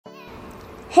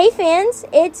Hey fans,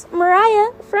 it's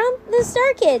Mariah from the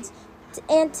Star Kids,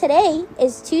 and today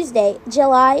is Tuesday,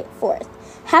 July 4th.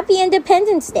 Happy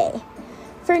Independence Day!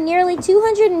 For nearly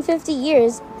 250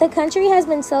 years, the country has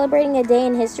been celebrating a day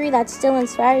in history that still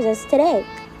inspires us today.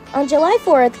 On July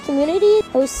 4th, communities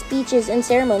host speeches and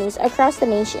ceremonies across the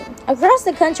nation. Across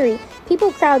the country,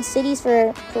 people crowd cities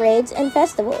for parades and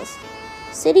festivals.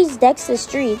 Cities deck the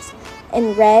streets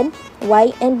in red,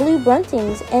 white, and blue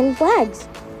buntings and flags.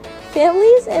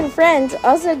 Families and friends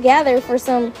also gather for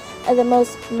some of the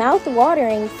most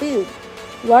mouth-watering food.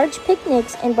 Large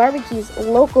picnics and barbecues,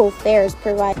 local fairs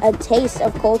provide a taste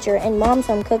of culture and mom's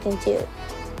home cooking too.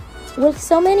 With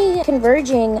so many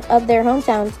converging of their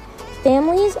hometowns,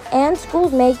 families and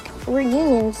schools make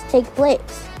reunions take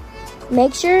place.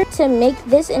 Make sure to make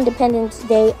this Independence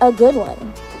Day a good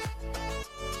one.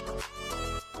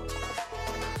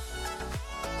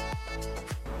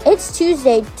 It's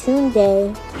Tuesday Tuneday,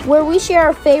 where we share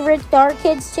our favorite Star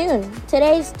Kids tune.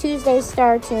 Today's Tuesday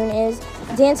Star tune is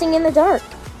Dancing in the Dark.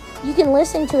 You can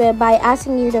listen to it by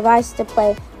asking your device to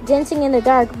play Dancing in the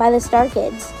Dark by the Star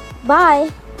Kids. Bye!